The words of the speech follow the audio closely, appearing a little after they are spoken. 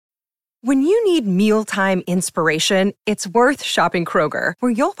When you need mealtime inspiration, it's worth shopping Kroger,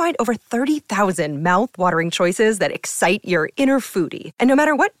 where you'll find over 30,000 mouth-watering choices that excite your inner foodie. And no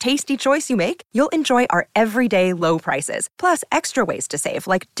matter what tasty choice you make, you'll enjoy our everyday low prices, plus extra ways to save,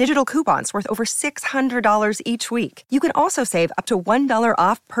 like digital coupons worth over $600 each week. You can also save up to $1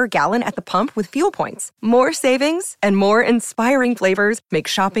 off per gallon at the pump with fuel points. More savings and more inspiring flavors make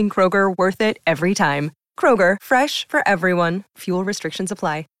shopping Kroger worth it every time. Kroger, fresh for everyone. Fuel restrictions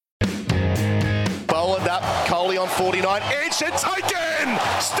apply. Boland up, Coley on 49, edge and taken!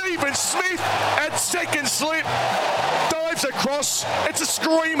 Stephen Smith at second slip, dives across, it's a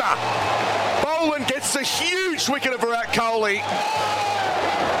screamer. Boland gets the huge wicket of Virat Kohli.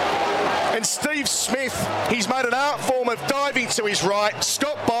 And Steve Smith, he's made an art form of diving to his right.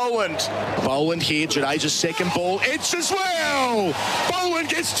 Scott Boland. Boland here, Jadeja's second ball, edge as well! Boland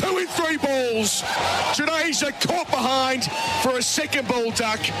gets 2 in 3 balls. Jadeja caught behind for a second ball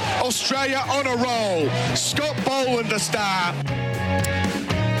duck. Australia on a roll. Scott Boland the star.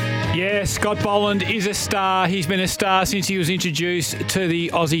 Yeah, Scott Boland is a star. He's been a star since he was introduced to the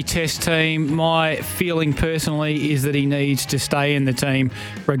Aussie Test team. My feeling personally is that he needs to stay in the team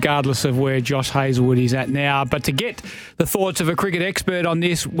regardless of where Josh Hazlewood is at now. But to get the thoughts of a cricket expert on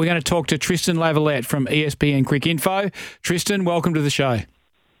this, we're going to talk to Tristan Lavalette from ESPN Cricinfo. Tristan, welcome to the show.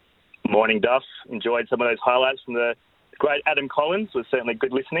 Morning, Duff. Enjoyed some of those highlights from the great Adam Collins. Was certainly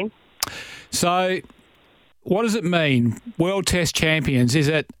good listening. So, what does it mean? World Test champions, is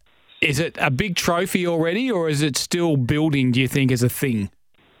it a big trophy already, or is it still building, do you think, as a thing?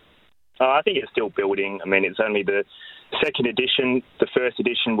 I think it's still building. I mean, it's only the second edition. The first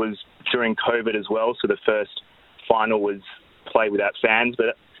edition was during COVID as well, so the first final was played without fans.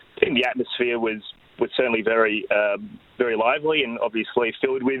 But I think the atmosphere was certainly very lively and obviously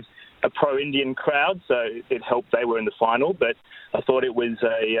filled with a pro-Indian crowd, so it helped they were in the final. But I thought it was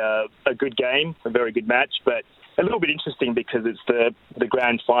a good game, a very good match, but a little bit interesting because it's the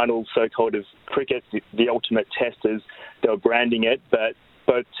grand final, so-called, of cricket, the ultimate test as they were branding it, but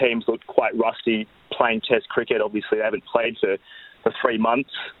both teams looked quite rusty playing test cricket. Obviously, they haven't played for 3 months.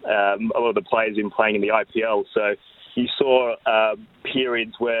 A lot of the players have been playing in the IPL, so you saw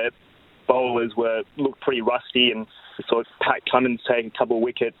periods where bowlers looked pretty rusty, and you saw Pat Cummins take a couple of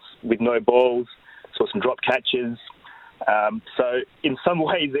wickets with no balls, saw some drop catches. So in some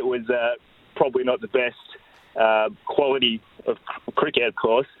ways it was probably not the best quality of cricket, of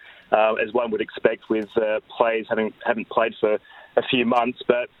course, as one would expect with players haven't played for a few months.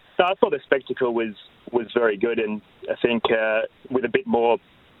 But no, I thought the spectacle was very good, and I think with a bit more,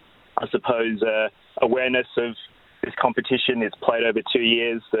 I suppose, awareness of this competition. It's played over 2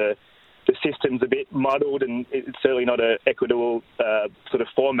 years. The system's a bit muddled, and it's certainly not an equitable sort of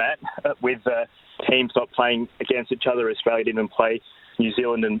format with teams not playing against each other. Australia didn't even play New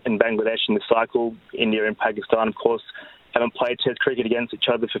Zealand and Bangladesh in the cycle. India and Pakistan, of course, haven't played Test cricket against each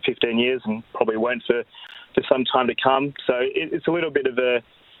other for 15 years and probably won't for some time to come. So it's a little bit of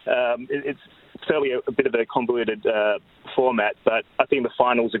it's certainly a bit of a convoluted format, but I think the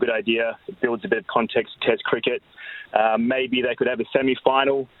final's a good idea. It builds a bit of context to Test cricket. Maybe they could have a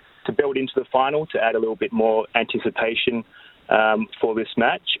semi-final to build into the final to add a little bit more anticipation for this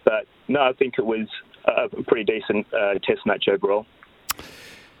match. But no, I think it was a pretty decent Test match overall.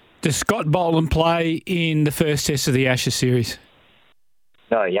 Does Scott Boland play in the first test of the Ashes series?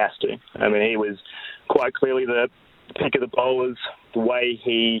 No, he has to. I mean, he was quite clearly the pick of the bowlers. The way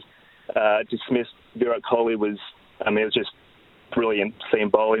he dismissed Virat Kohli was just brilliant. Seeing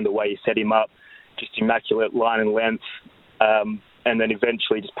bowling, the way he set him up, just immaculate line and length, and then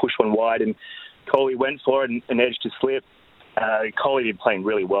eventually just pushed one wide, and Kohli went for it and edged his slip. Kohli had been playing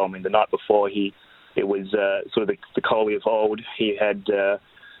really well. I mean, the night before, it was sort of the Kohli of old. He had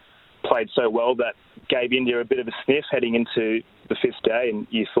played so well that gave India a bit of a sniff heading into the fifth day, and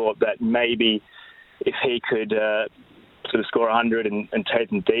you thought that maybe if he could sort of score 100 and take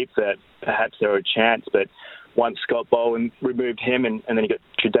them deep, that perhaps there were a chance. But once Scott Boland removed him, and then he got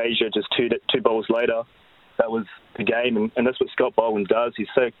Jadeja just two balls later, that was the game. And that's what Scott Boland does. He's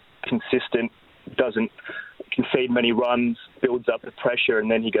so consistent, doesn't concede many runs, builds up the pressure,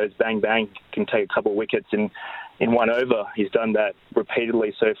 and then he goes bang, bang, can take a couple of wickets in one over. He's done that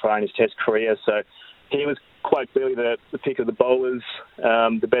repeatedly so far in his Test career. So he was quite clearly the pick of the bowlers,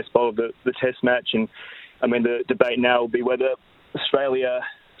 the best bowler of the Test match. And I mean, the debate now will be whether Australia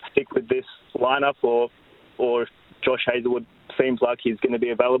stick with this lineup or if Josh Hazlewood seems like he's going to be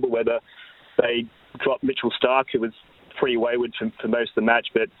available, whether they drop Mitchell Starc, who was pretty wayward for most of the match.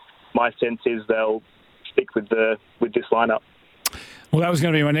 But my sense is they'll stick with this lineup. Well, that was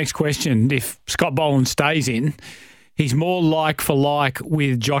going to be my next question. If Scott Boland stays in, he's more like for like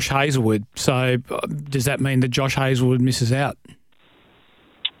with Josh Hazlewood. So does that mean that Josh Hazlewood misses out?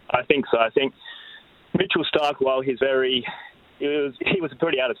 I think so. I think Mitchell Starc, while he was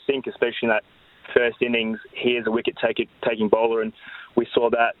pretty out of sync, especially in that first innings. He is a wicket-taking bowler, and we saw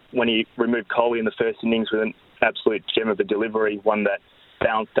that when he removed Kohli in the first innings with an absolute gem of a delivery, one that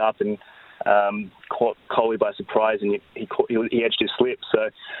bounced up and caught Kohli by surprise, and he edged his slip. So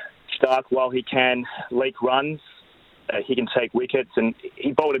Starc, while he can leak runs, he can take wickets, and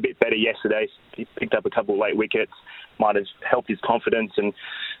he bowled a bit better yesterday. He picked up a couple of late wickets, might have helped his confidence, and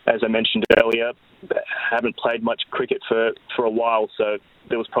as I mentioned earlier, haven't played much cricket for a while, so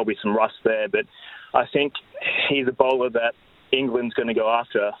there was probably some rust there. But I think he's a bowler that England's going to go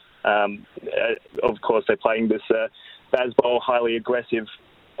after. Of course, they're playing this Bazball, highly aggressive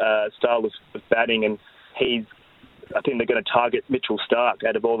style of batting, and I think they're going to target Mitchell Starc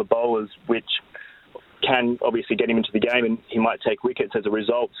out of all the bowlers, which can obviously get him into the game, and he might take wickets as a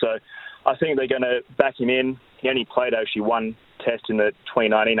result. So I think they're going to back him in. He only played actually one test in the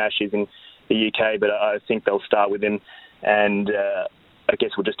 2019 Ashes in the UK, but I think they'll start with him, and I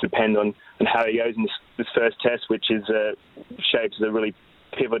guess will just depend on how he goes in this first test, which is shaped as a really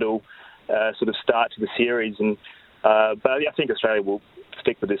pivotal sort of start to the series. And but I think Australia will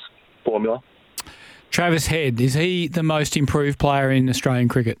stick with this formula. Travis Head, is he the most improved player in Australian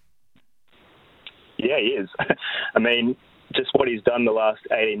cricket? Yeah, he is. I mean, just what he's done the last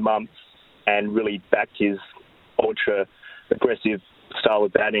 18 months and really backed his ultra-aggressive style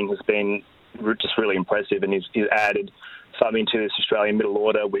of batting has been just really impressive, and he's added something to this Australian middle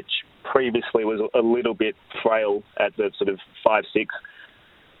order, which previously was a little bit frail at the sort of 5-6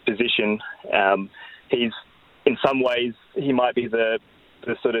 position. He's, in some ways, he might be the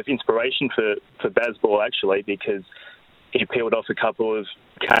sort of inspiration for Bazball, actually, because he peeled off a couple of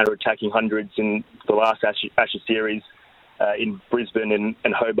counter-attacking hundreds in the last Ashes series in Brisbane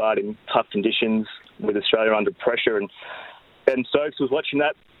and Hobart in tough conditions with Australia under pressure. And Ben Stokes was watching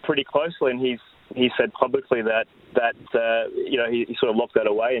that pretty closely, and he said publicly that he sort of locked that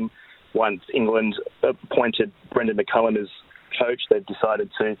away. And once England appointed Brendan McCullum as coach, they've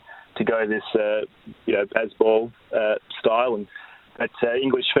decided to go this Bazball style, and that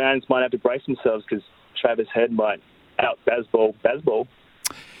English fans might have to brace themselves because Travis Head might out Bazball.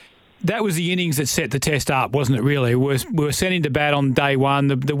 That was the innings that set the test up, wasn't it, really? We were sent into bat on day one.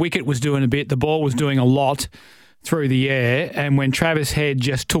 The wicket was doing a bit. The ball was doing a lot through the air. And when Travis Head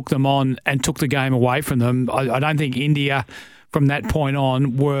just took them on and took the game away from them, I don't think India, from that point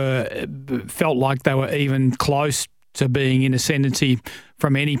on, felt like they were even close to being in ascendancy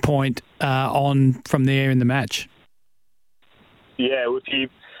from any point on from there in the match. Yeah, if you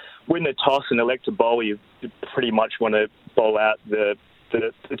win the toss and elect to bowl, you pretty much want to bowl out the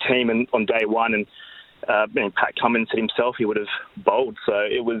team on day one, and Pat Cummins said himself he would have bowled, so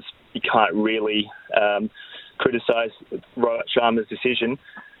you can't really criticise Rohit Sharma's decision.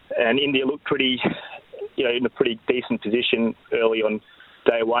 And India looked pretty, in a pretty decent position early on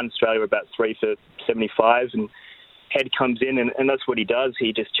day one. Australia were about 3 for 75, and Head comes in, and that's what he does.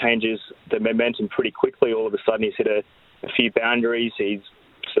 He just changes the momentum pretty quickly. All of a sudden he's hit a few boundaries. He's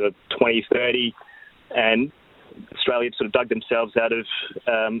sort of 20-30, and Australia sort of dug themselves out of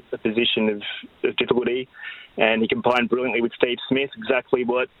a position of difficulty, and he combined brilliantly with Steve Smith, exactly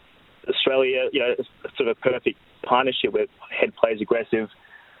what Australia, sort of perfect partnership where Head plays aggressive,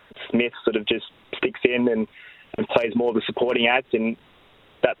 Smith sort of just sticks in and plays more of the supporting act, and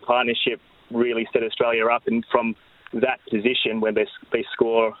that partnership really set Australia up. And from that position, when they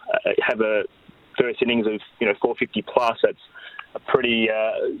score, have a first innings of 450 plus, that's a pretty,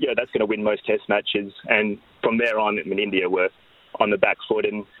 that's going to win most test matches. And from there on, India were on the back foot,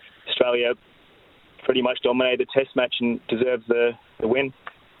 and Australia pretty much dominated the test match and deserved the win.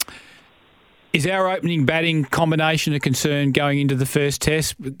 Is our opening batting combination a concern going into the first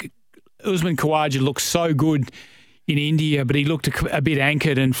test? Usman Khawaja looked so good in India, but he looked a bit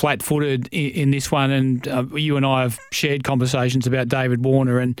anchored and flat-footed in this one. And you and I have shared conversations about David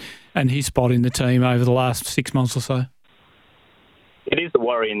Warner and his spot in the team over the last 6 months or so. It is the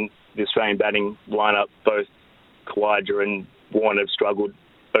worry in the Australian batting lineup. Both Khawaja and Warner have struggled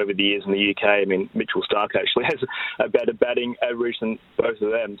over the years in the UK. I mean, Mitchell Starc actually has a better batting average than both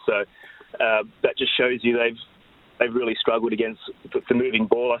of them. So that just shows you they've really struggled against the moving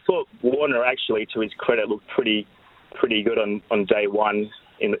ball. I thought Warner actually, to his credit, looked pretty good on day one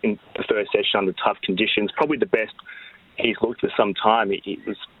in the first session under tough conditions. Probably the best he's looked for some time. He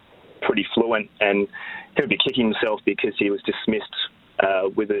was pretty fluent, and he'll be kicking himself because he was dismissed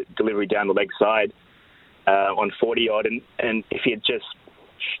with a delivery down the leg side on 40 odd, and if he had just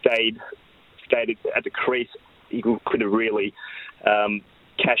stayed at the crease he could have really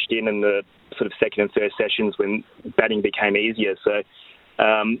cashed in the sort of second and third sessions when batting became easier. So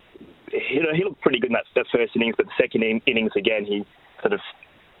he looked pretty good in that first innings, but the second innings again, he sort of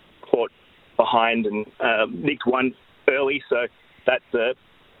caught behind and nicked one early. So that's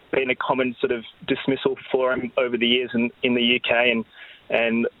been a common sort of dismissal for him over the years in the UK,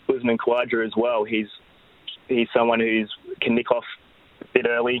 and Usman Khawaja as well. He's someone who can nick off a bit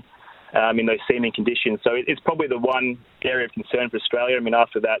early in those seaming conditions. So it's probably the one area of concern for Australia. I mean,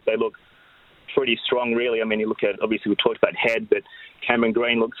 after that, they look pretty strong, really. I mean, you look at, obviously we talked about Head, but Cameron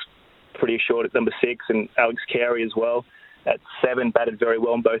Green looks pretty short at number 6, and Alex Carey as well at 7, batted very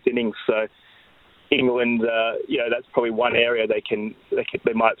well in both innings. So England, that's probably one area they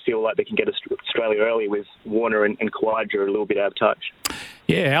might feel like they can get Australia early with Warner and Khawaja a little bit out of touch.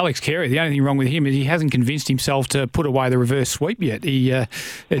 Yeah, Alex Carey, the only thing wrong with him is he hasn't convinced himself to put away the reverse sweep yet.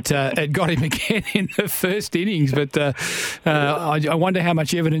 It got him again in the first innings, but I wonder how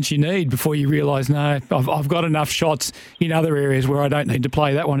much evidence you need before you realise, no, I've got enough shots in other areas where I don't need to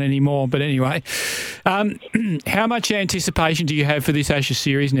play that one anymore. But anyway, how much anticipation do you have for this Ashes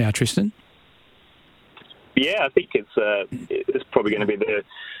series now, Tristan? Yeah, I think it's probably going to be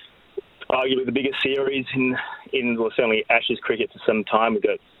arguably the biggest series in certainly Ashes cricket for some time. We've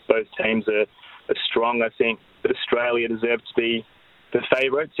got both teams are strong. I think Australia deserves to be the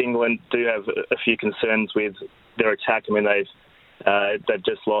favourites. England do have a few concerns with their attack. I mean, they've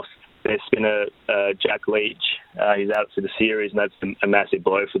just lost their spinner Jack Leach. He's out for the series, and that's a massive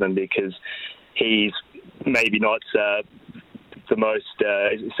blow for them because he's maybe not the most,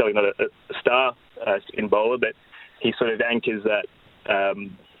 certainly not a star spin bowler, but he sort of anchors that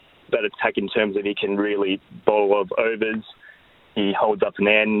attack in terms of he can really bowl a lot of overs, he holds up an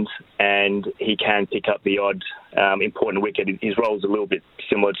end, and he can pick up the odd important wicket. His role is a little bit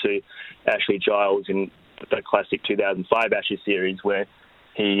similar to Ashley Giles in the classic 2005 Ashes series, where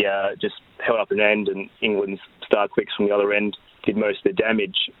he just held up an end and England's star quicks from the other end did most of the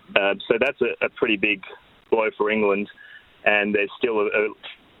damage. So that's a pretty big blow for England, and there's still a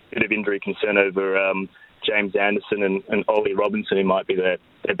bit of injury concern over James Anderson and Ollie Robinson, who might be their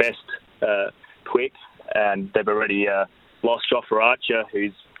best quick. And they've already lost Jofra Archer,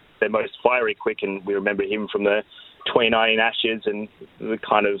 who's their most fiery quick, and we remember him from the 2019 Ashes and the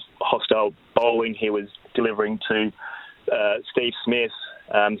kind of hostile bowling he was delivering to Steve Smith.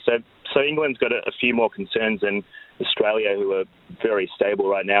 So England's got a few more concerns than Australia, who are very stable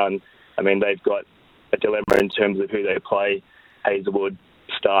right now. And, I mean, they've got a dilemma in terms of who they play, Hazelwood,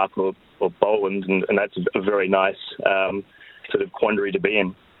 Stark or Boland, and that's a very nice sort of quandary to be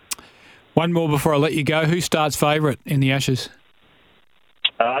in. One more before I let you go. Who starts favourite in the Ashes?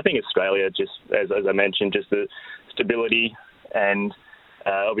 I think Australia, just as I mentioned, just the stability, and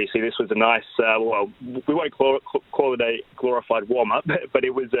obviously this was a nice, we won't call it a glorified warm-up, but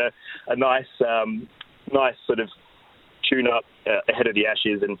it was a nice sort of tune-up ahead of the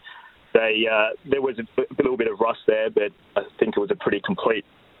Ashes, and there was a little bit of rust there, but I think it was a pretty complete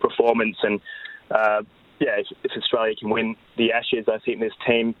performance. And if Australia can win the Ashes, I think this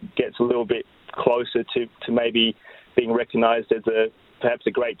team gets a little bit closer to maybe being recognised as perhaps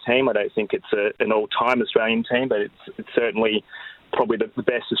a great team. I don't think it's an all-time Australian team, but it's certainly probably the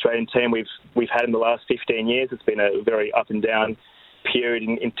best Australian team we've had in the last 15 years. It's been a very up and down period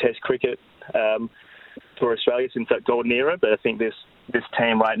in Test cricket for Australia since that golden era, but I think this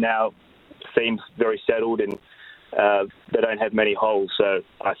team right now seems very settled, and they don't have many holes. So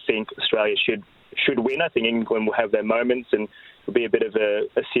I think Australia should win. I think England will have their moments, and it'll be a bit of a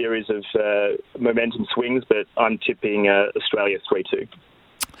series of momentum swings, but I'm tipping Australia 3-2.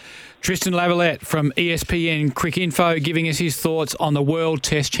 Tristan Lavalette from ESPN Cricket Info giving us his thoughts on the World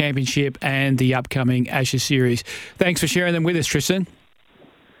Test Championship and the upcoming Ashes series. Thanks for sharing them with us, Tristan.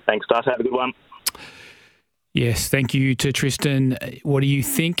 Thanks, Dart. Have a good one. Yes, thank you to Tristan. What do you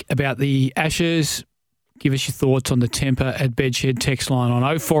think about the Ashes? Give us your thoughts on the temper at Bedshed text line on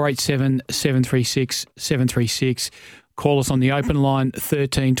 0487 736 736. Call us on the open line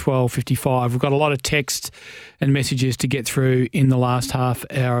 13 12 55. We've got a lot of texts and messages to get through in the last half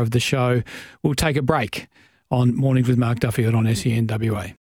hour of the show. We'll take a break on Mornings with Mark Duffield on SENWA.